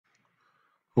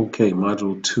Okay,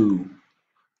 Module 2,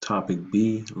 Topic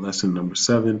B, Lesson number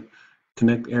 7,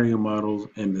 Connect area models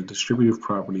and the distributive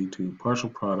property to partial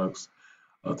products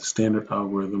of the standard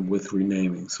algorithm with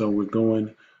renaming. So we're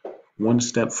going one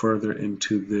step further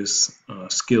into this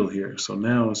skill here. So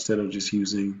now instead of just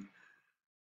using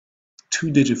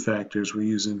 2-digit factors, we're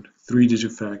using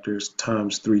 3-digit factors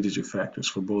times 3-digit factors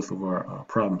for both of our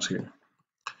problems here.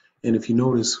 And if you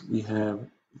notice, we have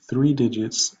 3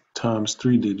 digits times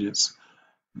 3 digits.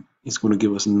 It's going to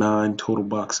give us 9 total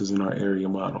boxes in our area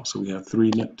model. So we have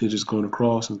 3 digits going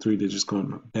across and 3 digits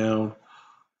going down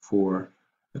for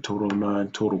a total of 9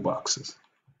 total boxes.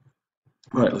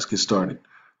 All right, let's get started.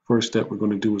 First step we're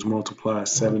going to do is multiply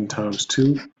 7 times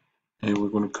 2, and we're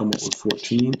going to come up with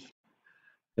 14.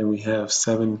 Then we have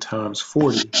 7 times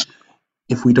 40.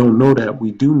 If we don't know that,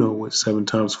 we do know what 7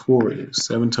 times 4 is.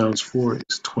 7 times 4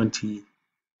 is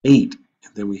 28.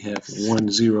 And then we have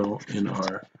 1 0 in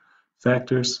our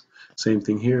factors. Same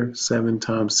thing here, 7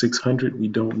 times 600, we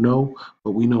don't know,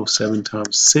 but we know 7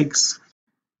 times 6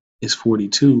 is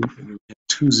 42, and we have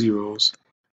 2 zeros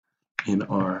in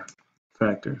our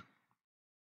factor.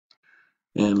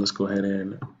 And let's go ahead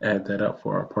and add that up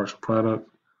for our partial product.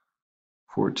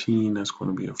 14, that's going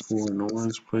to be a 4 in the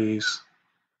ones place,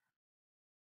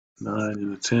 9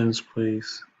 in the tens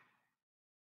place,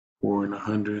 4 in the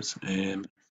hundreds, and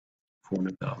 4 in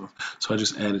the thousands. So I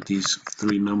just added these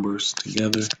 3 numbers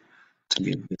together to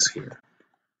get this here.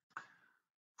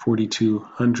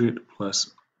 4,200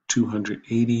 plus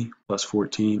 280 plus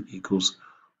 14 equals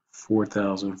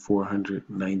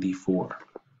 4,494.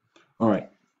 All right,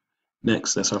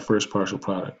 next, that's our first partial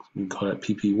product. We can call that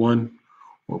PP1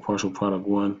 or partial product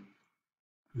 1.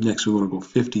 Next, we're going to go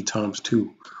 50 times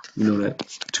 2. We know that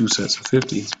 2 sets of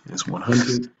 50 is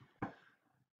 100.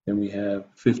 Then we have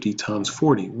 50 times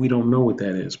 40. We don't know what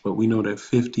that is, but we know that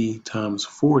 50 times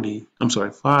 40,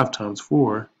 5 times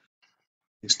 4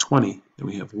 is 20. Then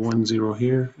we have 1 0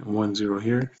 here and 1 0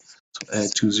 here. So add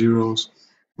 2 zeros.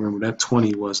 Remember that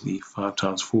 20 was the 5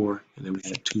 times 4, and then we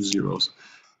had 2 zeros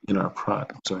in our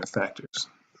factors.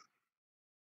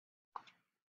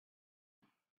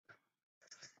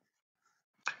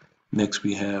 Next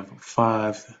we have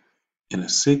 5 and a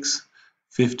 6.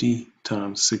 50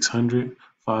 times 600.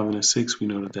 5 and a 6, we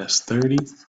know that that's 30.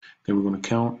 Then we're going to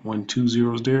count 1 2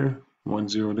 zeros there, 1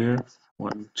 0 there,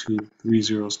 1 2 3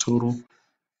 zeros total.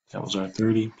 That was our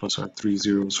 30 plus our 3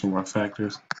 zeros from our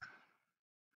factors.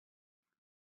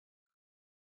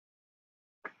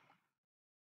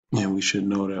 And we should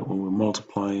know that when we're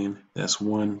multiplying, that's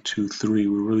 1 2 3.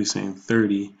 We're really saying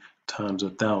 30 times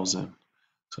 1,000.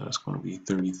 So that's going to be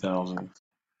 30,000.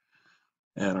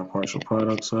 Add our partial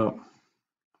products up.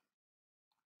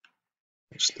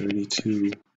 It's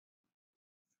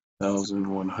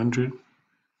 32,100.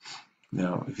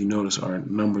 Now, if you notice, our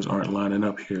numbers aren't lining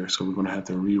up here, so we're going to have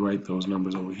to rewrite those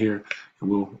numbers over here, and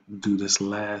we'll do this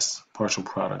last partial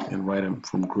product and write them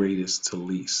from greatest to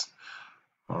least.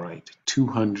 All right,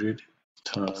 200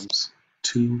 times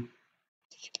 2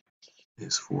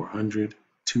 is 400.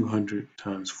 200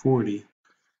 times 40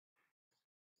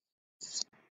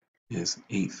 is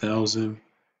 8,000.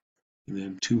 And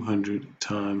then 200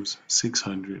 times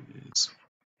 600 is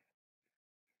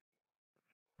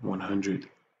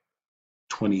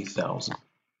 120,000.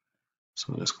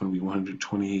 So that's going to be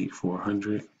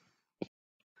 128,400.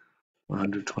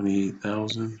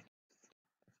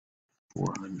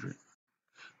 128,400.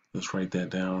 Let's write that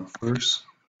down first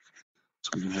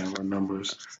so we can have our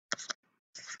numbers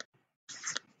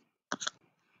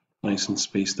nice and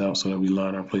spaced out so that we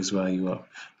line our place value up.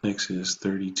 Next is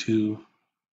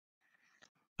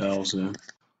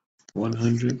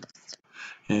 32,100,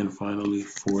 and finally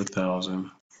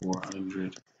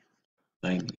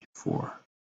 4,494.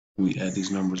 We add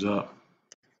these numbers up.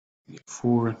 We get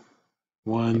 4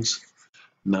 ones,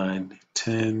 9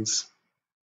 tens,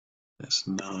 that's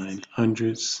 9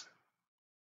 hundreds,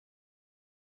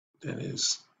 that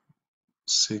is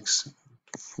 6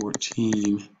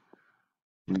 14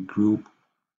 in group,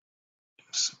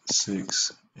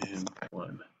 6 and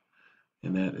 1.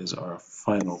 And that is our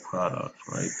final product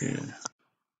right there.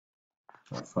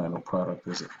 Our final product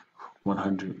is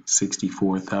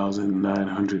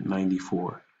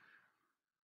 164,994.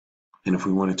 And if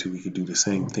we wanted to, we could do the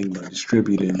same thing by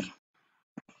distributing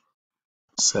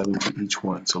 7 to each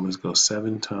one. So let's go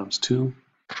 7 times 2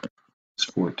 is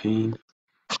 14.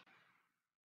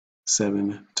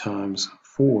 7 times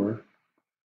 4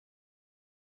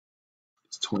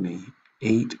 is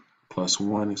 28. Plus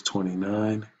 1 is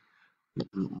 29.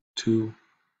 2.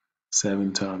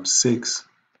 7 times 6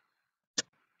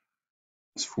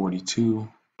 is 42.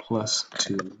 Plus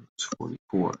 2 is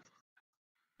 44.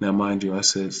 Now, mind you, I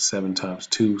said 7 times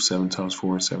 2, 7 times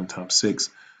 4, and 7 times 6.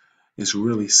 It's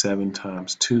really 7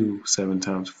 times 2, 7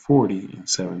 times 40, and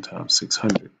 7 times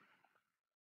 600.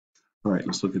 All right,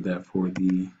 let's look at that for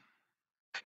the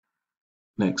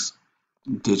next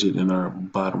digit in our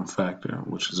bottom factor,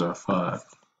 which is our 5.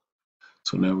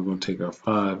 So now we're going to take our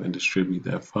 5 and distribute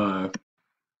that 5,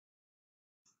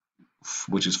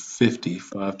 which is 50,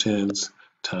 5 tens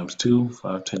times 2,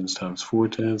 5 tens times 4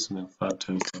 tens, and then 5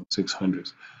 tens times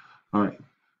 600s. All right,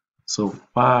 so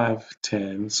 5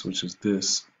 tens, which is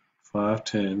this, 5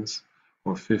 tens,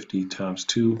 or 50 times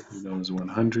 2, we know is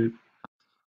 100.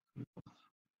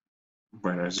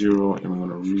 Write our 0, and we're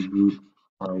going to regroup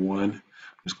our 1. I'm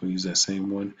just going to use that same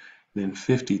one. Then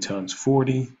 50 times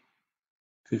 40.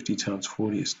 50 times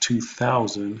 40 is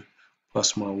 2,000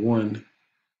 plus my 1.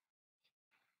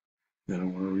 Then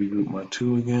I'm going to regroup my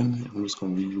 2 again. I'm just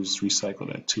going to recycle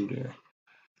that 2 there.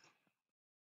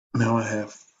 Now I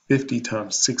have 50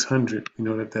 times 600. You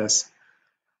know that that's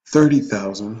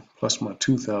 30,000 plus my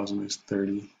 2,000 is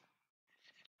 32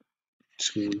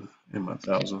 in my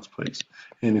thousands place.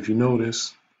 And if you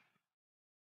notice,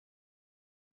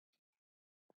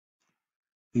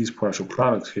 these partial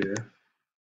products here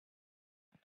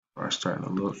are starting to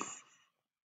look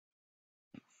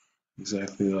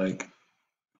exactly like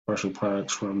partial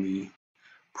products from the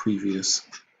previous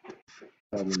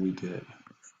problem we did,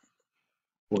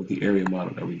 or the area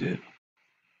model that we did.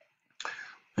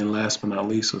 And last but not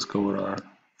least, let's go with our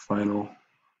final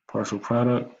partial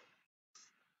product,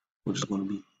 which is going to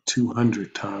be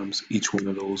 200 times each one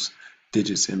of those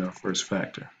digits in our first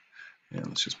factor. And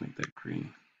let's just make that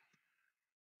green.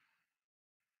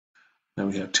 Now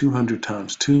we have 200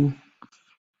 times 2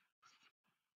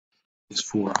 is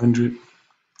 400.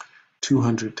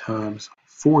 200 times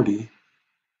 40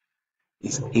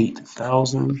 is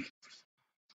 8,000.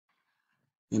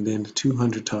 And then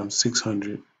 200 times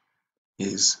 600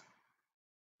 is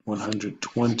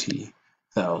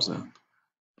 120,000.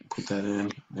 Put that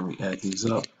in, and we add these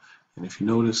up. And if you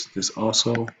notice, this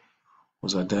also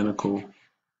was identical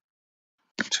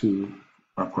to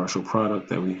our partial product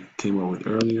that we came up with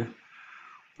earlier.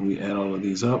 When we add all of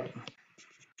these up,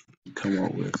 we come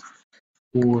up with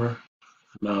 4,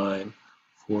 9,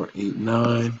 4, 8,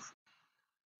 9,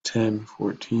 10,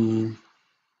 14,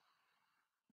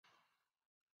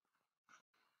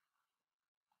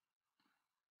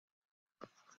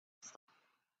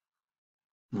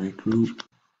 regroup,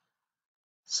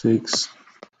 6,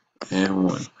 and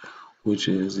 1, which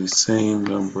is the same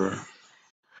number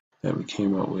that we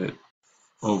came up with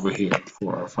over here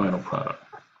for our final product.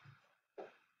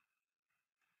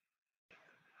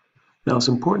 Now it's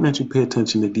important that you pay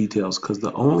attention to details, because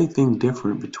the only thing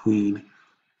different between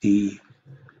the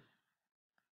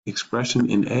expression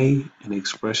in A and the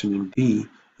expression in B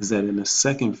is that in the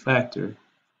second factor,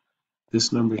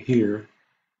 this number here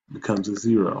becomes a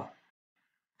 0.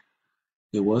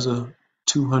 It was a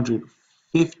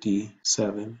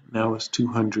 257, now it's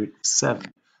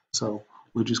 207. So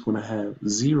we're just going to have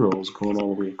zeros going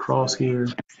all the way across here,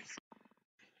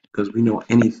 because we know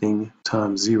anything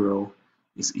times 0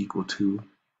 is equal to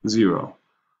 0.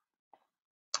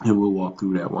 And we'll walk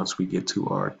through that once we get to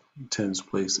our tens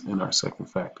place in our second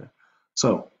factor.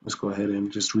 So let's go ahead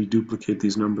and just reduplicate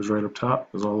these numbers right up top,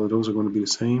 because all of those are going to be the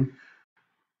same.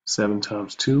 7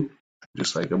 times 2,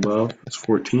 just like above, is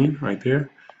 14 right there.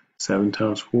 7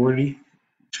 times 40,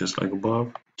 just like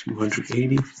above,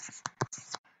 280.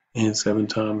 And 7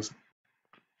 times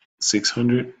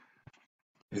 600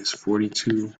 is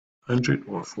 4,200,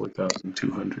 or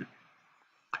 4,200.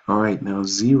 All right, now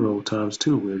 0 times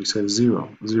 2, we already said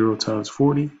 0. 0 times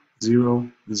 40,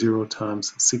 0. 0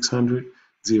 times 600,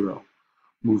 0.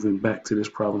 Moving back to this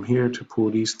problem here to pull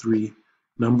these three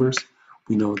numbers,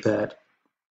 we know that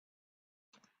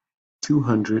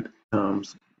 200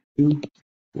 times 2,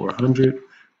 400.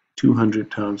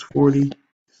 200 times 40,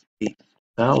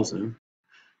 8,000.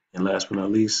 And last but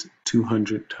not least,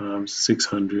 200 times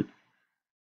 600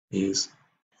 is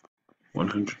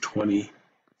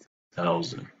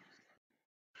 120,000.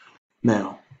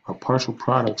 Now, our partial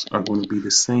products are going to be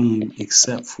the same,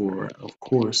 except for, of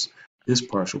course, this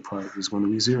partial product is going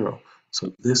to be 0.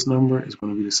 So this number is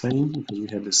going to be the same, because we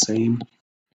have the same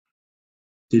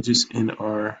digits in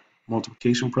our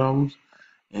multiplication problems,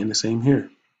 and the same here.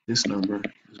 This number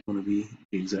is going to be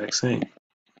the exact same.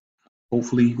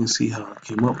 Hopefully you can see how I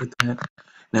came up with that.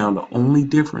 Now the only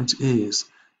difference is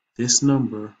this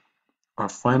number, our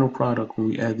final product, when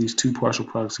we add these two partial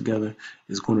products together,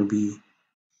 is going to be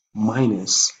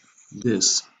minus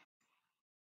this.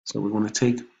 So we're going to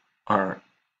take our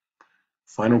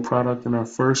final product in our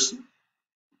first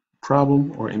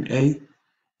problem, or in A,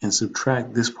 and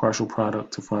subtract this partial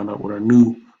product to find out what our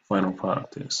new final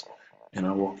product is. And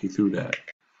I'll walk you through that.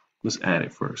 Let's add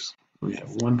it first. We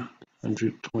have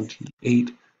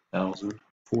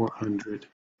 128,400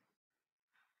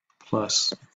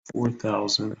 plus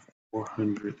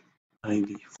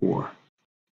 4,494.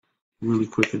 Really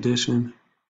quick addition.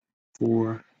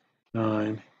 4,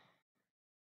 9,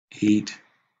 8,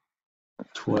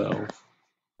 12,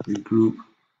 regroup,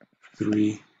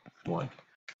 3, 1.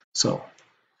 So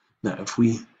now if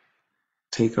we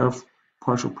take our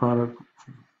partial product,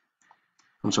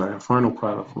 our final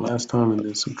product from last time and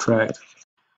then subtract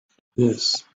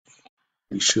this,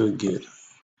 we should get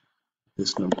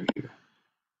this number here.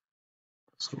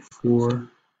 So 4,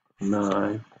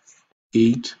 9,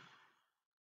 8,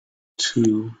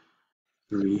 2,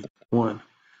 3, 1.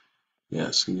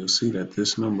 Yes, and you'll see that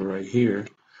this number right here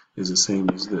is the same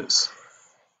as this.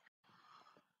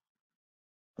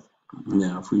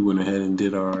 Now, if we went ahead and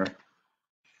did our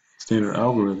standard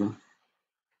algorithm,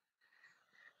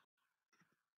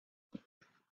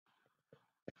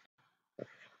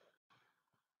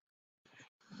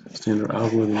 is going to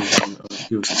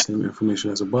give us the same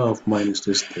information as above minus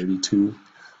this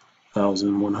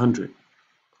 32,100.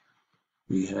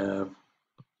 We have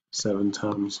 7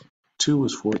 times 2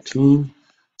 is 14.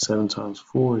 7 times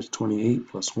 4 is 28,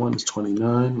 plus 1 is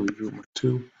 29. We group with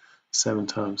 2. 7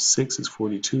 times 6 is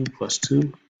 42, plus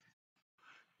 2.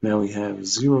 Now we have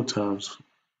 0 times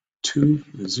 2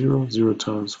 is 0. 0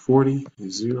 times 40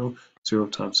 is 0. 0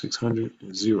 times 600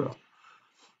 is 0.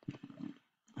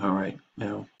 All right,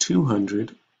 now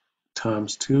 200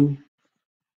 times 2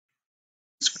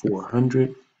 is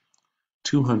 400.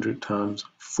 200 times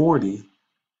 40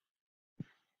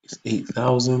 is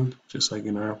 8,000, just like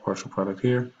in our partial product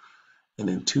here. And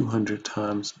then 200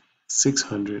 times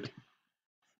 600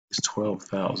 is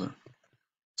 12,000.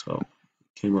 So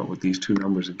came up with these two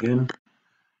numbers again,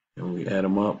 and we add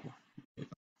them up.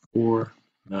 4,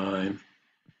 9,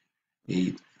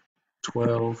 8,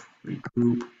 12,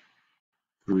 regroup,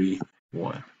 3,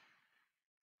 1.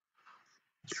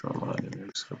 Let's draw a line in there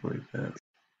to separate that.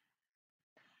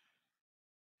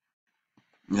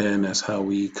 And that's how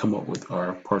we come up with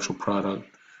our partial product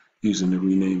using the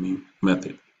renaming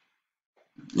method.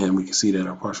 And we can see that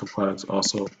our partial products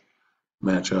also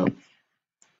match up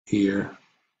here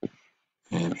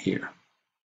and here.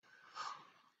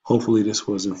 Hopefully this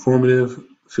was informative.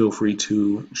 Feel free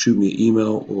to shoot me an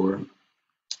email or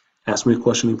ask me a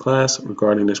question in class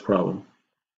regarding this problem.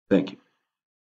 Thank you.